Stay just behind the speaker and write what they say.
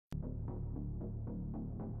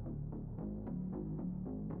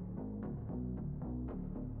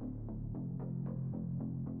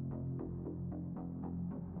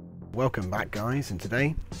Welcome back, guys, and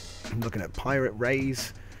today I'm looking at Pirate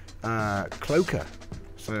Ray's Cloaker.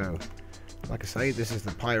 So, like I say, this is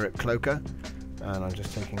the Pirate Cloaker, and I'm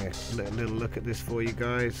just taking a little look at this for you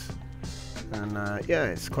guys. And yeah,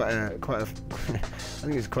 it's quite a I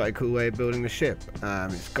think it's quite a cool way of building the ship.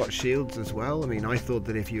 It's got shields as well. I mean, I thought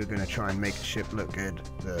that if you were going to try and make the ship look good,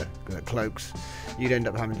 the cloaks, you'd end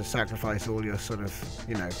up having to sacrifice all your sort of,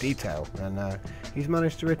 you know, detail. And he's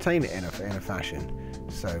managed to retain it in a fashion.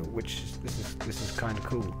 So, this is kind of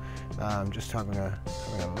cool. Just having a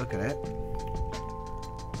look at it,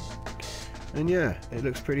 and yeah, it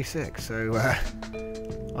looks pretty sick. So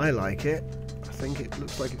I like it. I think it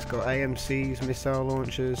looks like it's got AMCs, missile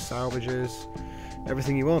launchers, salvagers,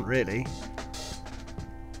 everything you want, really.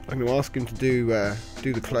 I'm going to ask him to do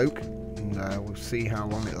the cloak, and we'll see how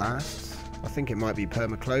long it lasts. I think it might be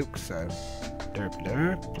perma-cloak, so derp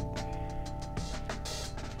derp.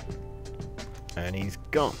 And he's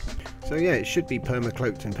gone. So yeah, it should be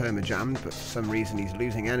perma-cloaked and perma-jammed, but for some reason he's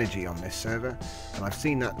losing energy on this server, and I've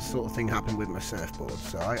seen that sort of thing happen with my surfboard,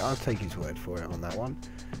 so I'll take his word for it on that one.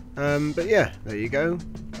 But yeah, there you go.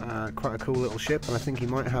 Quite a cool little ship, and I think he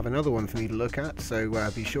might have another one for me to look at, so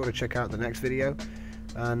be sure to check out the next video,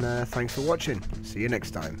 and thanks for watching. See you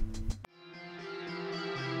next time.